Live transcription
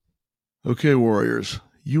Okay, warriors,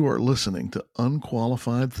 you are listening to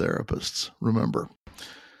Unqualified Therapists. Remember,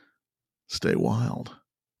 stay wild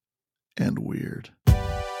and weird.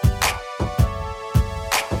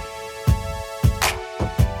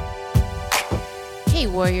 Hey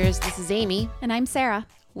warriors, this is Amy. And I'm Sarah.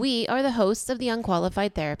 We are the hosts of The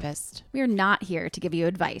Unqualified Therapist. We are not here to give you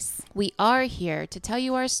advice. We are here to tell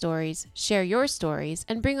you our stories, share your stories,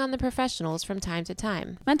 and bring on the professionals from time to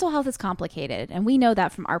time. Mental health is complicated, and we know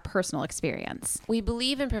that from our personal experience. We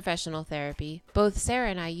believe in professional therapy. Both Sarah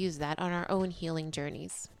and I use that on our own healing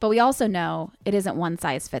journeys. But we also know it isn't one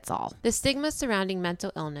size fits all. The stigma surrounding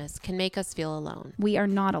mental illness can make us feel alone. We are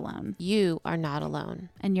not alone. You are not alone.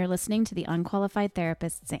 And you're listening to the Unqualified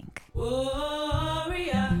Therapists, Inc.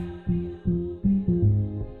 Warrior.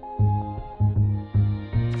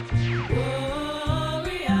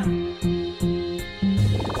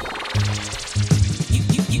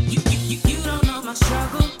 You don't know my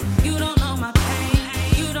struggle, you don't know my pain,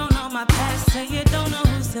 you don't know my past, so you don't know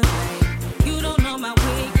who's to blame. You don't know my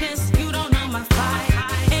weakness, you don't know my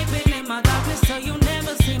fight. Ain't been in my darkness, so you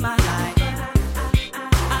never see my light.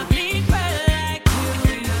 I bleed red like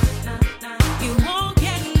you won't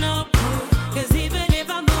get no proof. 'Cause even if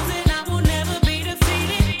I'm losing, I will never be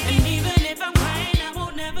defeated. And even if I'm crying, I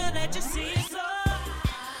will never let you see it. So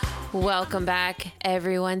Welcome back,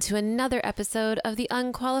 everyone, to another episode of The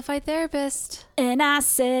Unqualified Therapist. And I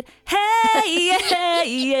said, hey,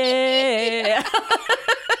 yeah.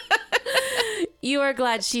 You are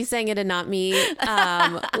glad she sang it and not me.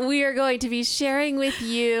 We are going to be sharing with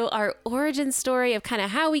you our origin story of kind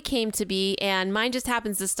of how we came to be. And mine just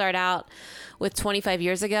happens to start out with 25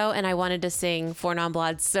 years ago. And I wanted to sing Four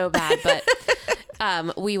Non-Blondes so bad, but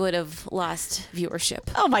we would have lost viewership.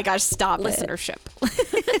 Oh my gosh, stop Listenership.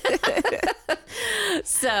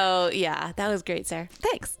 So, yeah, that was great, Sarah.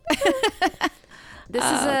 Thanks. This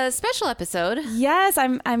is a special episode. Yes,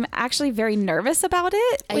 I'm actually very nervous about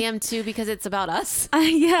it. I am too, because it's about us.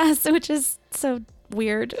 Yes, which is so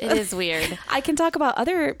weird. It is weird. I can talk about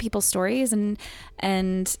other people's stories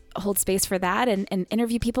and hold space for that and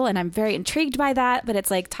interview people, and I'm very intrigued by that. But it's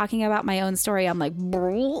like talking about my own story. I'm like,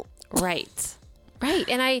 Right.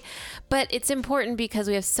 But it's important because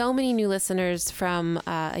we have so many new listeners from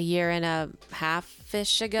a year and a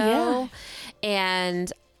half-ish ago. Yeah.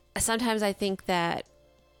 And sometimes I think that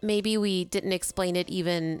maybe we didn't explain it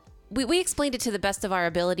even, we explained it to the best of our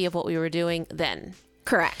ability of what we were doing then.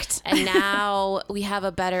 Correct. And now we have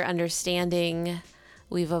a better understanding.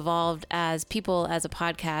 We've evolved as people, as a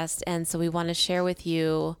podcast. And so we want to share with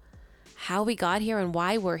you how we got here and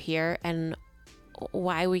why we're here and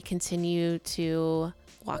why we continue to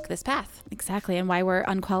walk this path. Exactly. And why we're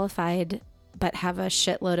unqualified, but have a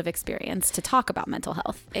shitload of experience to talk about mental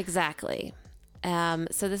health. Exactly.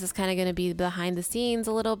 So this is kind of going to be behind the scenes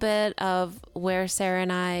a little bit of where Sarah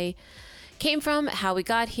and I came from, how we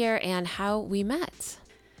got here, and how we met.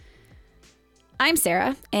 I'm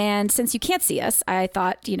Sarah, and since you can't see us, I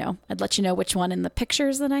thought, I'd let you know which one in the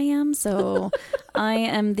pictures that I am. So I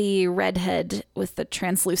am the redhead with the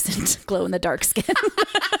translucent glow-in-the-dark skin.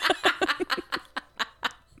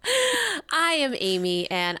 I am Amy,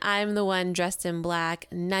 and I'm the one dressed in black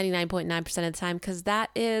 99.9% of the time because that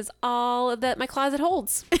is all that my closet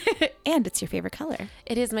holds. And it's your favorite color.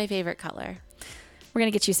 It is my favorite color. We're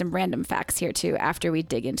going to get you some random facts here, too, after we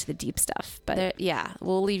dig into the deep stuff. But yeah,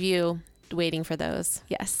 we'll leave you waiting for those.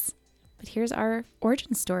 Yes. But here's our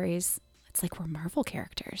origin stories. It's like we're Marvel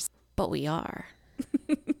characters. But we are.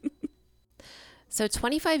 So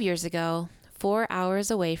 25 years ago, 4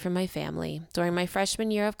 hours away from my family, during my freshman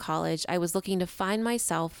year of college, I was looking to find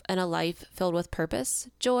myself in a life filled with purpose,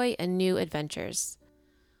 joy, and new adventures.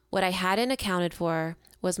 What I hadn't accounted for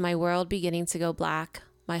was my world beginning to go black,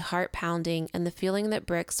 my heart pounding, and the feeling that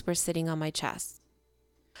bricks were sitting on my chest.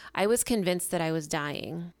 I was convinced that I was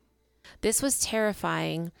dying. This was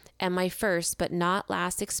terrifying and my first but not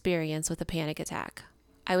last experience with a panic attack.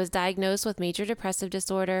 I was diagnosed with major depressive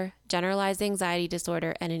disorder, generalized anxiety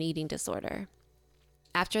disorder, and an eating disorder.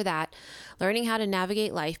 After that, learning how to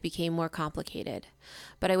navigate life became more complicated,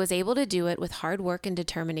 but I was able to do it with hard work and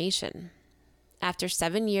determination. After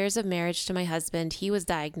 7 years of marriage to my husband, he was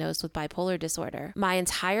diagnosed with bipolar disorder. My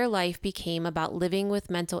entire life became about living with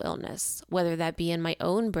mental illness, whether that be in my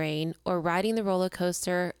own brain or riding the roller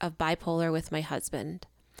coaster of bipolar with my husband.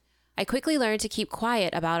 I quickly learned to keep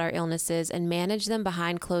quiet about our illnesses and manage them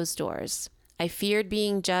behind closed doors. I feared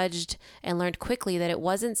being judged and learned quickly that it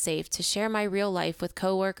wasn't safe to share my real life with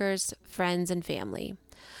coworkers, friends, and family.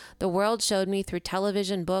 The world showed me through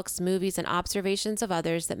television, books, movies, and observations of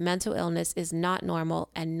others that mental illness is not normal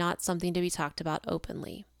and not something to be talked about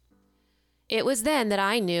openly. It was then that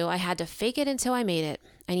I knew I had to fake it until I made it.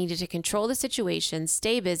 I needed to control the situation,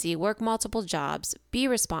 stay busy, work multiple jobs, be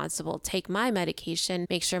responsible, take my medication,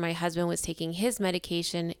 make sure my husband was taking his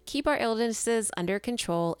medication, keep our illnesses under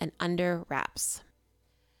control and under wraps.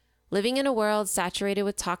 Living in a world saturated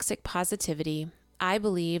with toxic positivity, I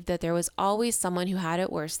believed that there was always someone who had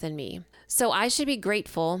it worse than me. So I should be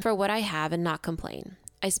grateful for what I have and not complain.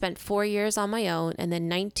 I spent 4 years on my own and then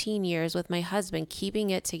 19 years with my husband keeping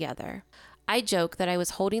it together. I joke that I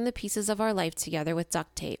was holding the pieces of our life together with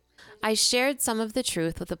duct tape. I shared some of the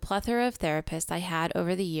truth with a plethora of therapists I had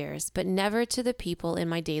over the years, but never to the people in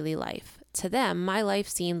my daily life. To them, my life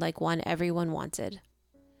seemed like one everyone wanted.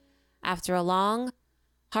 After a long,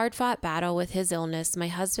 hard-fought battle with his illness, my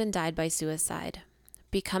husband died by suicide.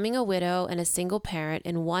 Becoming a widow and a single parent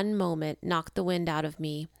in one moment knocked the wind out of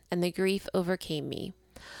me, and the grief overcame me.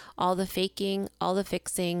 All the faking, all the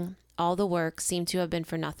fixing, all the work seemed to have been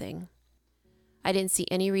for nothing. I didn't see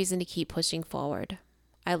any reason to keep pushing forward.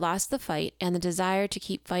 I lost the fight and the desire to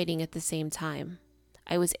keep fighting at the same time.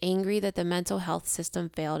 I was angry that the mental health system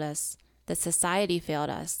failed us, that society failed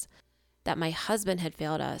us, that my husband had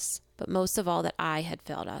failed us, but most of all that I had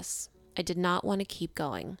failed us. I did not want to keep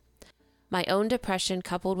going. My own depression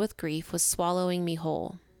coupled with grief was swallowing me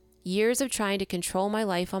whole. Years of trying to control my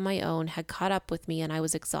life on my own had caught up with me and I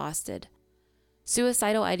was exhausted.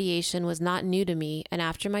 Suicidal ideation was not new to me, and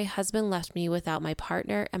after my husband left me without my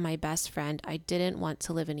partner and my best friend, I didn't want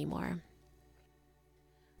to live anymore.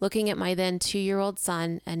 Looking at my then 2-year-old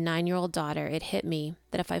son and 9-year-old daughter, it hit me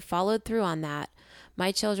that if I followed through on that,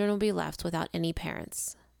 my children would be left without any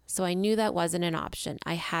parents. So I knew that wasn't an option.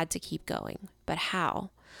 I had to keep going. But how?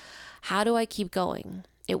 How do I keep going?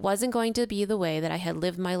 It wasn't going to be the way that I had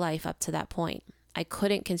lived my life up to that point. I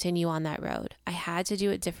couldn't continue on that road. I had to do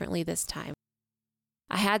it differently this time.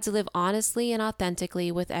 I had to live honestly and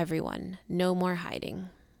authentically with everyone. No more hiding.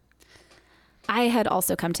 I had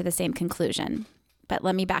also come to the same conclusion, but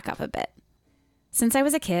let me back up a bit. Since I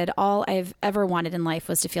was a kid, all I've ever wanted in life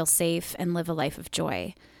was to feel safe and live a life of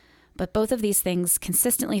joy. But both of these things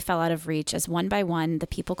consistently fell out of reach as one by one, the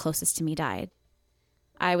people closest to me died.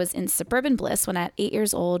 I was in suburban bliss when at 8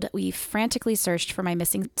 years old, we frantically searched for my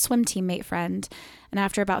missing swim teammate friend, and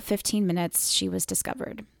after about 15 minutes, she was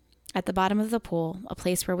discovered. At the bottom of the pool, a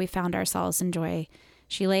place where we found our solace and joy,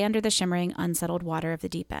 she lay under the shimmering, unsettled water of the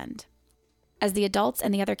deep end. As the adults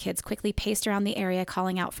and the other kids quickly paced around the area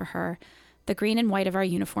calling out for her, the green and white of our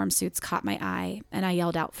uniform suits caught my eye, and I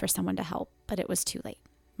yelled out for someone to help, but it was too late.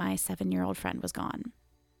 My 7-year-old friend was gone.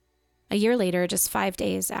 A year later, just 5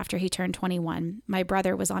 days after he turned 21, my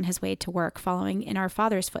brother was on his way to work following in our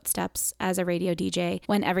father's footsteps as a radio DJ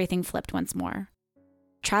when everything flipped once more.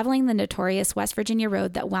 Traveling the notorious West Virginia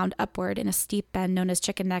road that wound upward in a steep bend known as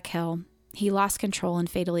Chicken Neck Hill, he lost control and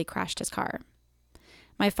fatally crashed his car.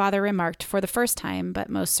 My father remarked for the first time,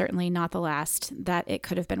 but most certainly not the last, that it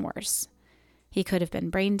could have been worse. He could have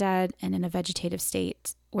been brain dead and in a vegetative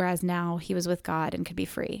state, whereas now he was with God and could be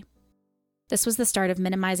free. This was the start of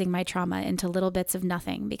minimizing my trauma into little bits of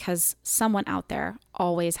nothing because someone out there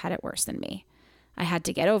always had it worse than me. I had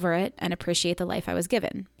to get over it and appreciate the life I was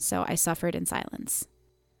given, so I suffered in silence.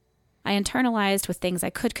 I internalized with things I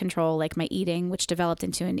could control, like my eating, which developed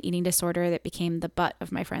into an eating disorder that became the butt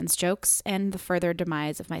of my friends' jokes and the further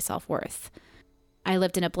demise of my self-worth. I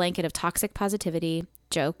lived in a blanket of toxic positivity,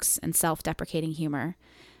 jokes, and self-deprecating humor.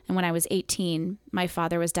 And when I was 18, my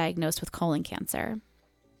father was diagnosed with colon cancer.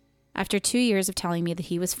 After 2 years of telling me that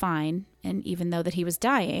he was fine, and even though that he was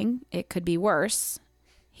dying, it could be worse,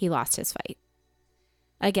 he lost his fight.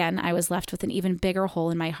 Again, I was left with an even bigger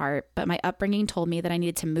hole in my heart, but my upbringing told me that I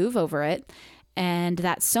needed to move over it and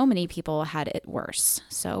that so many people had it worse,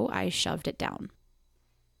 so I shoved it down.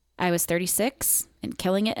 I was 36 and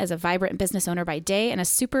killing it as a vibrant business owner by day and a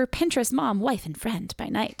super Pinterest mom, wife, and friend by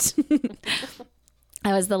night.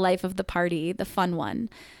 I was the life of the party, the fun one.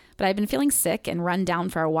 But I'd been feeling sick and run down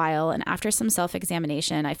for a while, and after some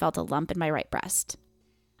self-examination, I felt a lump in my right breast.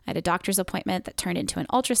 I had a doctor's appointment that turned into an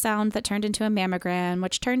ultrasound that turned into a mammogram,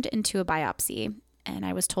 which turned into a biopsy, and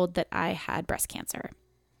I was told that I had breast cancer.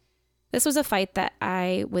 This was a fight that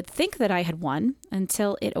I would think that I had won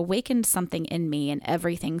until it awakened something in me and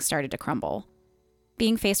everything started to crumble.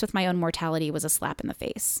 Being faced with my own mortality was a slap in the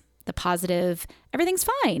face. The positive, everything's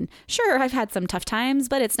fine. Sure, I've had some tough times,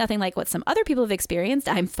 but it's nothing like what some other people have experienced.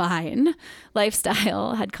 I'm fine.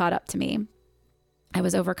 Lifestyle had caught up to me. I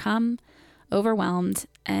was overcome, overwhelmed,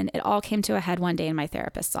 and it all came to a head one day in my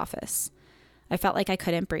therapist's office. I felt like I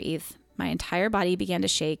couldn't breathe. My entire body began to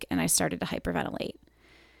shake and I started to hyperventilate.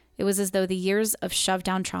 It was as though the years of shoved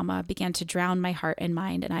down trauma began to drown my heart and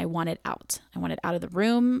mind, and I wanted out. I wanted out of the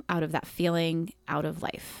room, out of that feeling, out of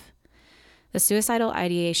life. The suicidal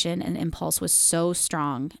ideation and impulse was so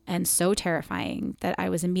strong and so terrifying that I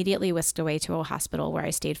was immediately whisked away to a hospital where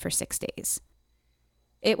I stayed for 6 days.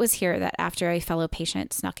 It was here that after a fellow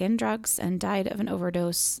patient snuck in drugs and died of an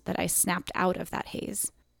overdose that I snapped out of that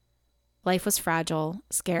haze. Life was fragile,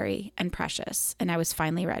 scary, and precious, and I was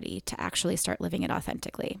finally ready to actually start living it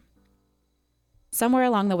authentically. Somewhere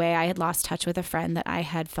along the way, I had lost touch with a friend that I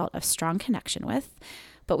had felt a strong connection with,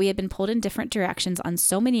 but we had been pulled in different directions on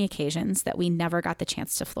so many occasions that we never got the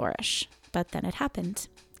chance to flourish. But then it happened.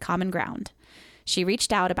 Common ground. She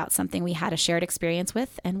reached out about something we had a shared experience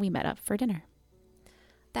with, and we met up for dinner.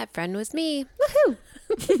 That friend was me.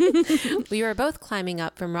 Woohoo! We were both climbing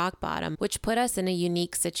up from rock bottom, which put us in a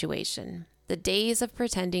unique situation. The days of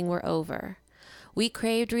pretending were over. We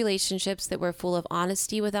craved relationships that were full of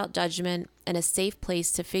honesty without judgment and a safe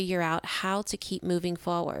place to figure out how to keep moving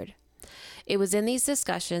forward. It was in these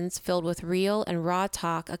discussions, filled with real and raw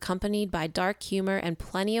talk, accompanied by dark humor and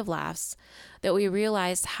plenty of laughs, that we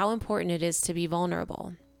realized how important it is to be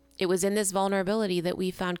vulnerable. It was in this vulnerability that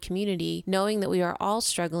we found community, knowing that we are all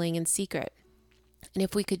struggling in secret. And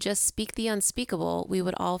if we could just speak the unspeakable, we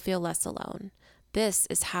would all feel less alone. This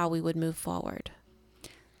is how we would move forward.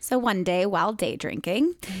 So one day while day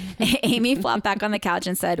drinking, Amy flopped back on the couch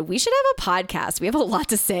and said, "We should have a podcast. We have a lot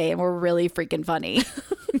to say and we're really freaking funny."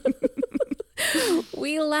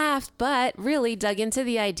 We laughed, but really dug into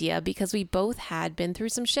the idea because we both had been through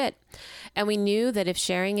some shit. And we knew that if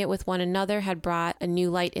sharing it with one another had brought a new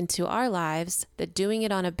light into our lives, that doing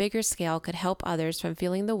it on a bigger scale could help others from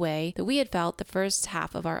feeling the way that we had felt the first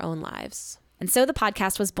half of our own lives. And so the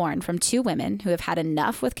podcast was born from two women who have had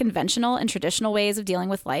enough with conventional and traditional ways of dealing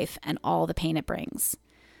with life and all the pain it brings.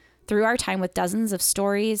 Through our time with dozens of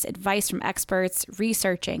stories, advice from experts,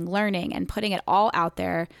 researching, learning, and putting it all out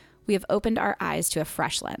there, we have opened our eyes to a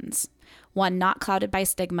fresh lens, one not clouded by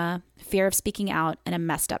stigma, fear of speaking out, and a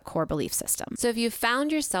messed up core belief system. So if you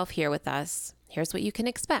found yourself here with us, here's what you can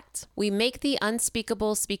expect. We make the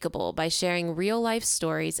unspeakable speakable by sharing real life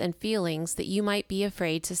stories and feelings that you might be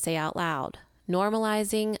afraid to say out loud,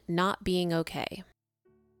 normalizing not being okay.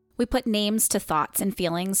 We put names to thoughts and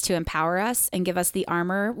feelings to empower us and give us the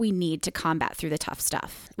armor we need to combat through the tough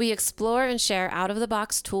stuff. We explore and share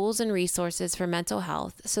out-of-the-box tools and resources for mental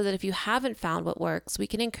health so that if you haven't found what works, we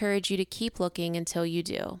can encourage you to keep looking until you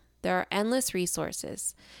do. There are endless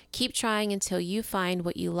resources. Keep trying until you find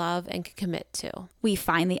what you love and can commit to. We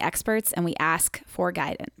find the experts and we ask for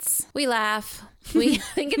guidance. We laugh. We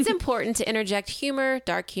think it's important to interject humor,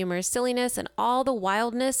 dark humor, silliness, and all the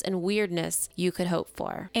wildness and weirdness you could hope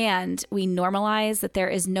for. And we normalize that there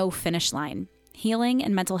is no finish line. Healing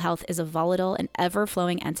and mental health is a volatile and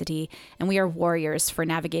ever-flowing entity, and we are warriors for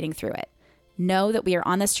navigating through it. Know that we are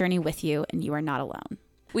on this journey with you, and you are not alone.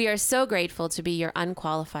 We are so grateful to be your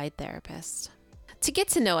unqualified therapist. To get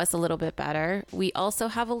to know us a little bit better, we also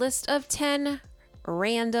have a list of 10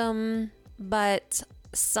 random, but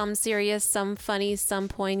some serious, some funny, some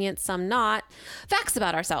poignant, some not, facts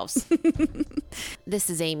about ourselves. This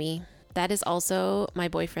is Amy. That is also my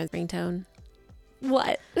boyfriend's ringtone.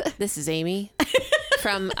 What? This is Amy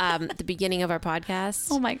from the beginning of our podcast.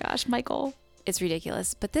 Oh my gosh, Michael. It's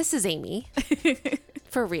ridiculous, but this is Amy.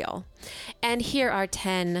 For real. And here are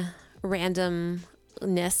 10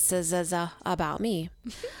 randomnesses about me.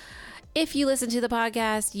 If you listen to the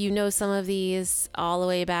podcast, you know some of these all the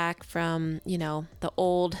way back from, the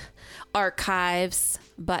old archives.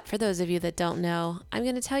 But for those of you that don't know, I'm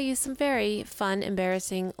going to tell you some very fun,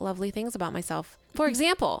 embarrassing, lovely things about myself. For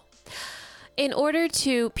example, in order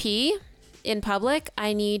to pee in public,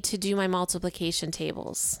 I need to do my multiplication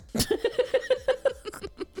tables.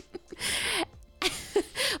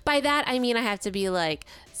 By that, I mean I have to be like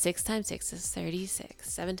 6 times 6 is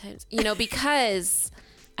 36, 7 times, because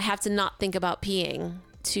I have to not think about peeing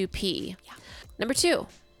to pee. Yeah. Number 2,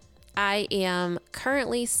 I am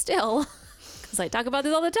currently still, because I talk about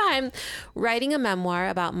this all the time, writing a memoir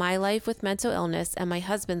about my life with mental illness and my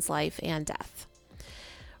husband's life and death.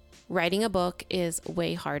 Writing a book is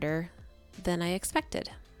way harder than I expected.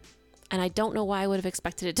 And I don't know why I would have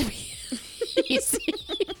expected it to be easy.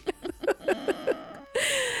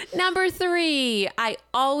 Number 3, I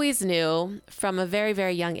always knew from a very,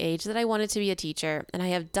 very young age that I wanted to be a teacher, and I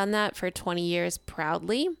have done that for 20 years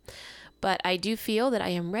proudly, but I do feel that I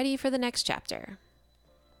am ready for the next chapter.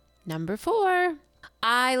 Number 4,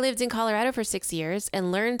 I lived in Colorado for 6 years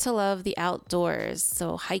and learned to love the outdoors.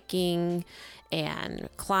 So hiking and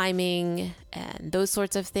climbing and those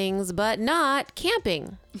sorts of things, but not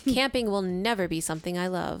camping. Camping will never be something I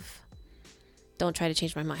love. Don't try to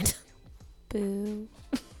change my mind. Boo.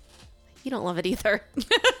 You don't love it either.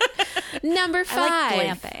 Number 5. I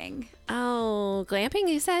like glamping. Oh, glamping,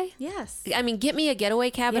 you say? Yes. I mean, get me a getaway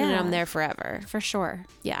cabin and Yeah. I'm there forever. For sure.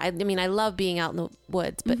 Yeah, I mean, I love being out in the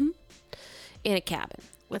woods, but in a cabin.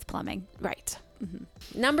 With plumbing. Right.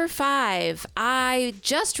 Number 5, I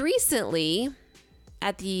just recently,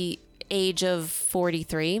 at the age of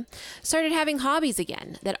 43, started having hobbies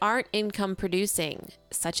again that aren't income producing,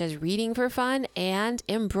 such as reading for fun and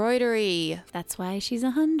embroidery. That's why she's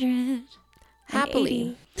 100.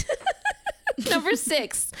 Happily. Number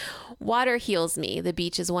 6, water heals me. The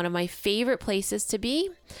beach is one of my favorite places to be,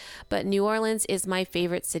 but New Orleans is my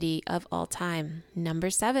favorite city of all time. Number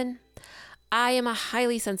 7, I am a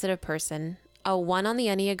highly sensitive person, a 1 on the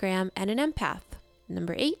Enneagram, and an empath.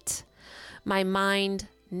 Number 8, my mind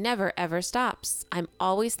never ever stops. I'm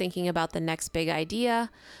always thinking about the next big idea,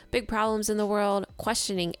 big problems in the world,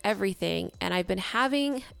 questioning everything, and I've been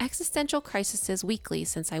having existential crises weekly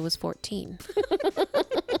since I was 14.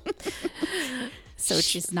 So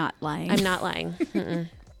she's not lying. I'm not lying. Mm-mm.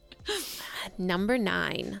 Number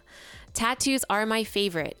 9, tattoos are my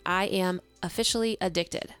favorite. I am officially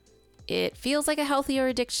addicted. It feels like a healthier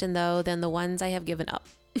addiction, though, than the ones I have given up.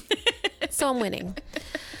 So I'm winning.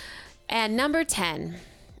 And number 10,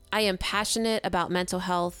 I am passionate about mental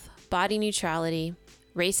health, body neutrality,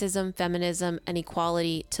 racism, feminism, and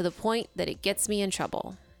equality to the point that it gets me in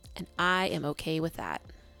trouble. And I am okay with that.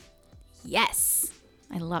 Yes.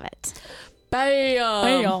 I love it.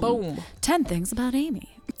 Bam! Boom. 10 things about Amy.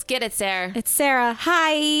 Let's get it, Sarah. It's Sarah.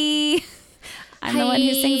 Hi. I'm the one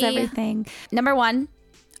who sings Hi. everything. Number 1,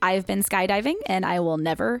 I've been skydiving and I will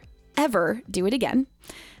never, ever do it again.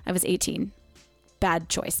 I was 18. Bad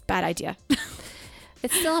choice. Bad idea.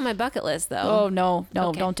 It's still on my bucket list, though. Oh, no,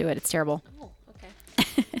 Okay. don't do it. It's terrible. Oh,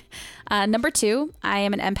 okay. Number 2, I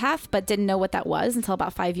am an empath, but didn't know what that was until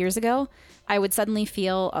about 5 years ago. I would suddenly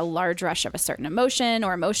feel a large rush of a certain emotion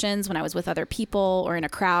or emotions when I was with other people or in a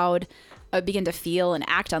crowd. I would begin to feel and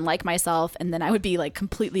act unlike myself, and then I would be like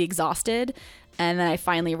completely exhausted. And then I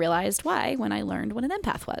finally realized why when I learned what an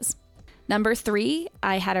empath was. Number 3,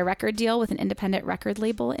 I had a record deal with an independent record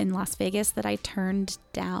label in Las Vegas that I turned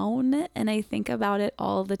down, and I think about it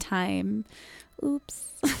all the time.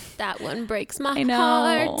 Oops. That one breaks my I know.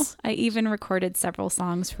 heart. I even recorded several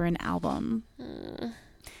songs for an album.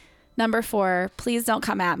 Number 4, please don't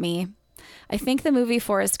come at me. I think the movie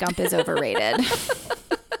Forrest Gump is overrated.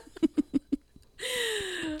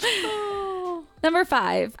 Number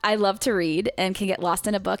 5, I love to read and can get lost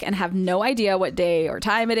in a book and have no idea what day or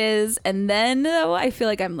time it is. And then though, I feel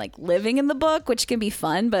like I'm like living in the book, which can be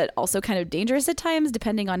fun, but also kind of dangerous at times,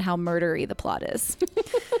 depending on how murdery the plot is.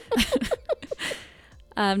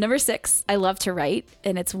 Number 6, I love to write,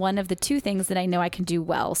 and it's one of the 2 things that I know I can do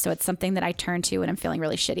well. So it's something that I turn to when I'm feeling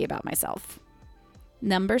really shitty about myself.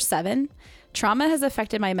 Number 7, trauma has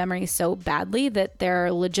affected my memory so badly that there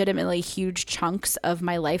are legitimately huge chunks of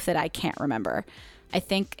my life that I can't remember. I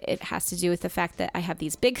think it has to do with the fact that I have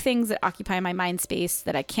these big things that occupy my mind space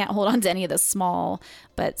that I can't hold on to any of the small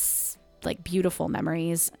but like beautiful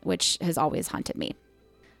memories, which has always haunted me.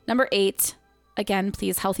 Number 8, again,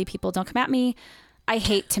 please, healthy people, don't come at me. I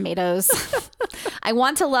hate tomatoes. I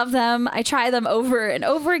want to love them. I try them over and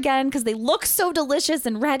over again because they look so delicious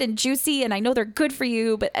and red and juicy, and I know they're good for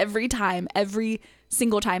you, but every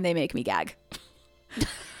single time they make me gag.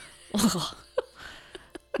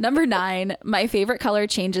 Number 9, my favorite color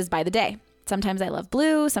changes by the day. Sometimes I love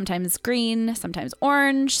blue, sometimes green, sometimes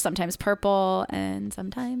orange, sometimes purple, and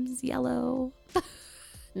sometimes yellow.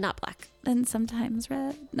 Not black. And sometimes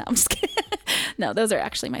red. No, I'm just kidding. No, those are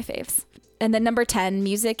actually my faves. And then number 10,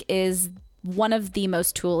 music is one of the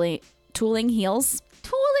most tooling heals.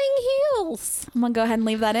 Tooling heels. I'm going to go ahead and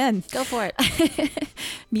leave that in. Go for it.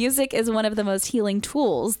 Music is one of the most healing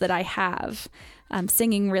tools that I have.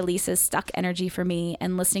 Singing releases stuck energy for me,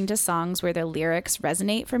 and listening to songs where the lyrics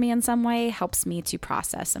resonate for me in some way helps me to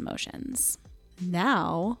process emotions.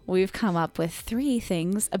 Now we've come up with 3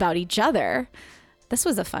 things about each other. This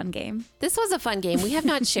was a fun game This was a fun game. We have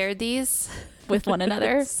not shared these. with one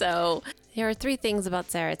another. So there are 3 things about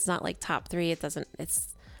Sarah. It's not like top 3.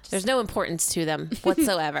 There's no importance to them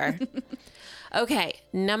whatsoever. Okay.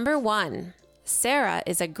 Number 1, Sarah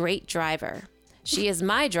is a great driver. She is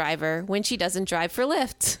my driver when she doesn't drive for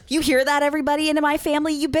Lyft. You hear that, everybody into my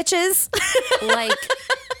family, you bitches? Like,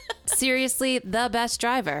 seriously, the best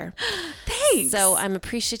driver. Thanks. So I'm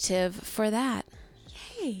appreciative for that.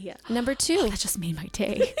 Yay. Number 2. That just made my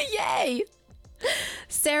day. Yay.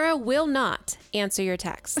 Sarah will not answer your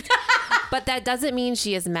text. But that doesn't mean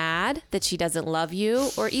she is mad, that she doesn't love you,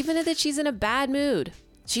 or even that she's in a bad mood.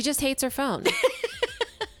 She just hates her phone.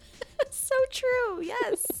 So true.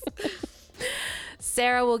 Yes.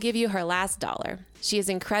 Sarah will give you her last dollar. She is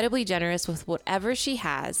incredibly generous with whatever she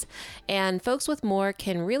has, and folks with more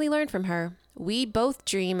can really learn from her. We both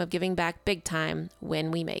dream of giving back big time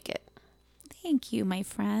when we make it. Thank you, my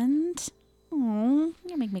friend. Oh,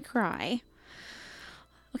 you make me cry.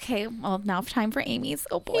 Okay, well, now time for Amy's.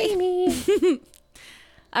 Oh, boy. Amy.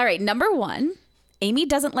 All right, number 1, Amy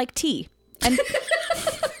doesn't like tea.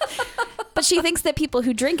 But she thinks that people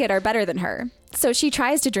who drink it are better than her. So she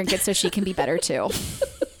tries to drink it so she can be better too.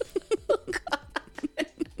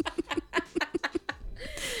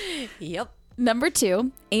 Yep. Number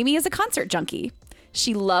 2, Amy is a concert junkie.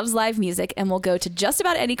 She loves live music and will go to just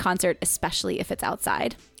about any concert, especially if it's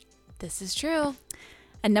outside. This is true.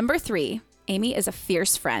 And number 3, Amy is a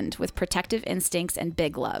fierce friend with protective instincts and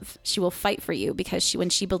big love. She will fight for you because when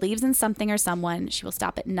she believes in something or someone, she will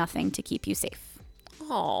stop at nothing to keep you safe.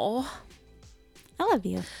 Oh, I love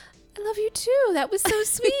you. I love you too. That was so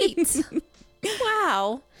sweet.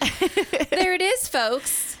 Wow. There it is,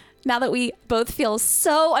 folks. Now that we both feel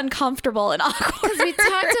so uncomfortable and awkward. We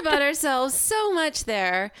talked about ourselves so much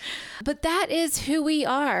there, but that is who we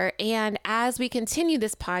are. And as we continue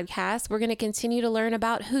this podcast, we're going to continue to learn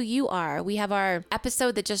about who you are. We have our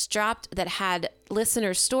episode that just dropped that had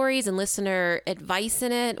listener stories and listener advice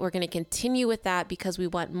in it. We're going to continue with that because we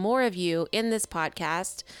want more of you in this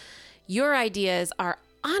podcast. Your ideas are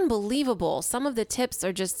unbelievable. Some of the tips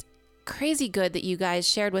are just crazy good that you guys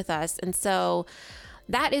shared with us. And so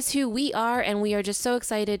that is who we are, and we are just so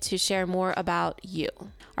excited to share more about you.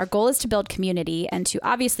 Our goal is to build community and to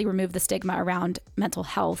obviously remove the stigma around mental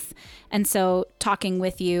health. And so talking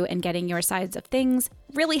with you and getting your sides of things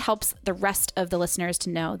really helps the rest of the listeners to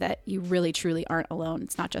know that you really, truly aren't alone.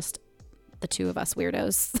 It's not just the two of us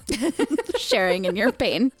weirdos sharing in your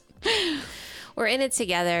pain. We're in it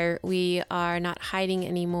together. We are not hiding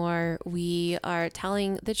anymore. We are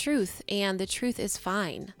telling the truth, and the truth is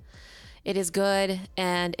fine. It is good,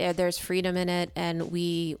 and there's freedom in it, and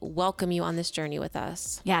we welcome you on this journey with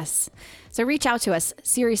us. Yes. So reach out to us.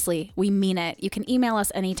 Seriously, we mean it. You can email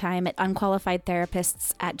us anytime at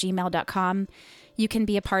unqualifiedtherapists@gmail.com. You can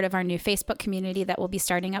be a part of our new Facebook community that will be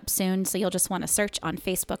starting up soon. So you'll just want to search on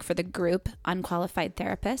Facebook for the group Unqualified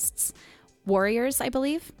Therapists. Warriors, I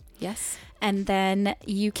believe. Yes. And then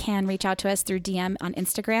you can reach out to us through DM on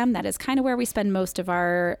Instagram. That is kind of where we spend most of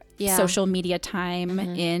our social media time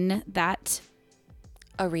in that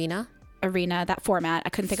arena, that format. I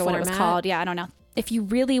couldn't think of what it was called. Yeah, I don't know. If you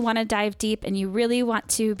really want to dive deep and you really want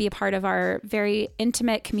to be a part of our very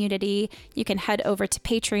intimate community, you can head over to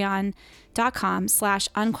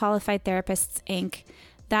patreon.com/unqualifiedtherapists.inc.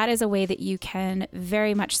 That is a way that you can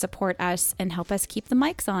very much support us and help us keep the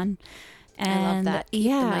mics on. And I love that. Keep the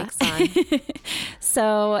mics on.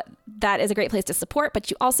 So that is a great place to support, but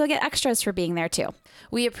you also get extras for being there too.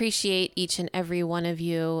 We appreciate each and every one of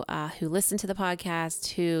you who listen to the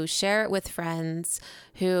podcast, who share it with friends,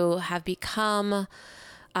 who have become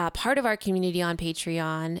part of our community on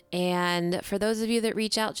Patreon. And for those of you that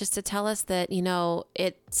reach out just to tell us that, you know,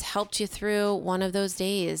 it's helped you through one of those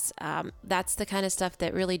days, that's the kind of stuff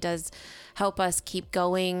that really does help us keep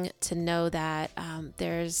going, to know that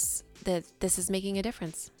that this is making a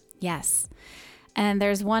difference. Yes. And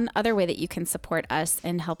there's one other way that you can support us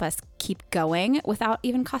and help us keep going without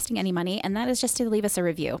even costing any money, and that is just to leave us a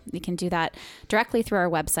review. You can do that directly through our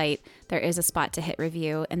website. There is a spot to hit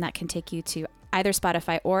review, and that can take you to either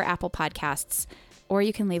Spotify or Apple Podcasts, or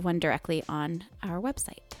you can leave one directly on our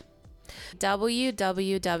website.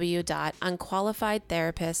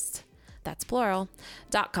 www.unqualifiedtherapists.com. That's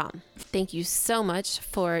plural.com. Thank you so much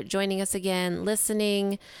for joining us again,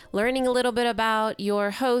 listening, learning a little bit about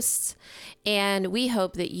your hosts, and we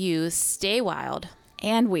hope that you stay wild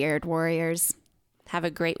and weird, warriors. Have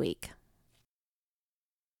a great week.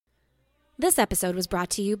 This episode was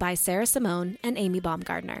brought to you by Sarah Simone and Amy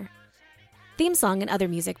Baumgardner. Theme song and other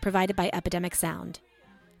music provided by Epidemic Sound.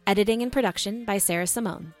 Editing and production by Sarah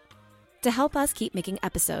Simone. To help us keep making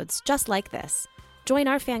episodes just like this, join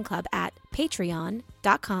our fan club at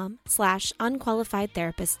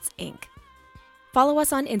patreon.com/unqualifiedtherapists.inc. Follow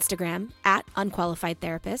us on Instagram at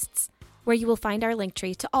unqualifiedtherapists, where you will find our link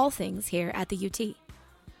tree to all things here at the UT.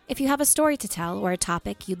 If you have a story to tell or a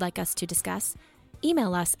topic you'd like us to discuss,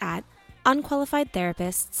 email us at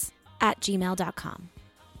unqualifiedtherapists@gmail.com.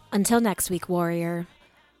 Until next week, warrior,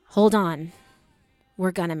 hold on.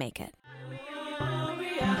 We're gonna make it.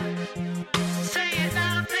 Say it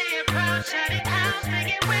now.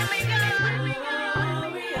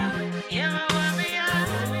 I'll be